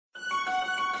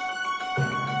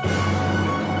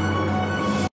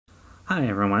Hi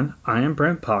everyone, I am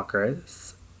Brent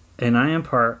Pockrus, and I am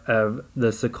part of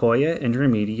the Sequoyah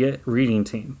Intermediate Reading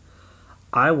Team.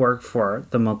 I work for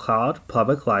the McLeod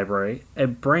Public Library, a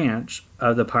branch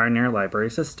of the Pioneer Library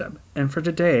System, and for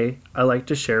today, I'd like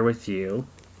to share with you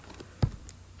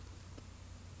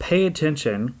Pay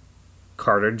Attention,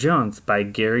 Carter Jones by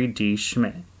Gary D.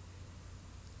 Schmidt.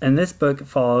 And this book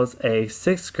follows a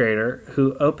 6th grader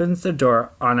who opens the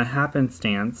door on a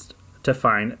happenstance to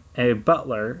find a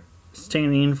butler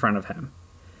standing in front of him.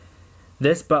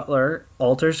 This butler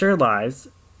alters their lives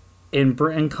and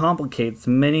complicates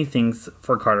many things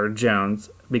for Carter Jones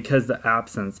because of the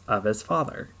absence of his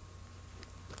father.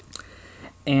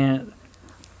 And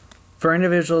for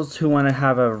individuals who want to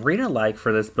have a read-alike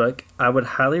for this book, I would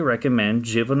highly recommend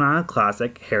juvenile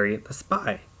classic Harriet the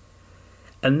Spy.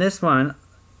 And this one,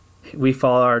 we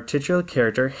follow our titular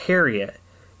character, Harriet,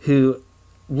 who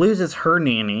loses her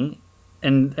nanny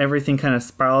and everything kind of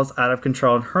spirals out of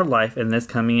control in her life in this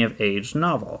coming-of-age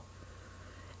novel.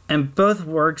 And both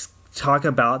works talk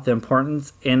about the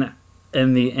importance in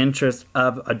the interest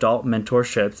of adult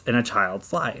mentorships in a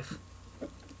child's life.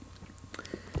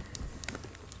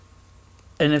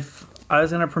 And if I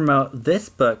was going to promote this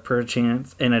book,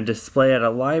 perchance, in a display at a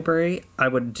library, I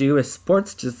would do a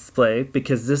sports display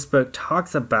because this book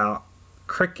talks about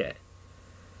cricket.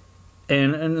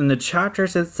 And in the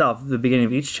chapters itself, the beginning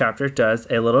of each chapter does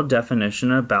a little definition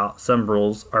about some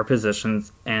rules or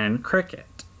positions in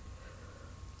cricket.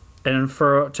 And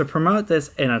to promote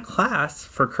this in a class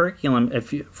for curriculum,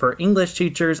 for English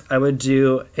teachers, I would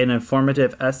do an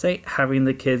informative essay having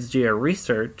the kids do a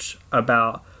research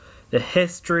about the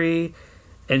history,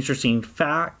 interesting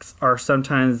facts, or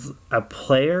sometimes a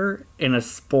player in a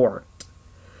sport.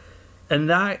 And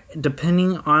that,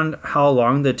 depending on how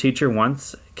long the teacher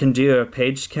wants, can do a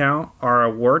page count or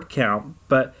a word count,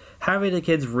 but having the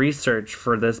kids research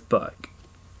for this book.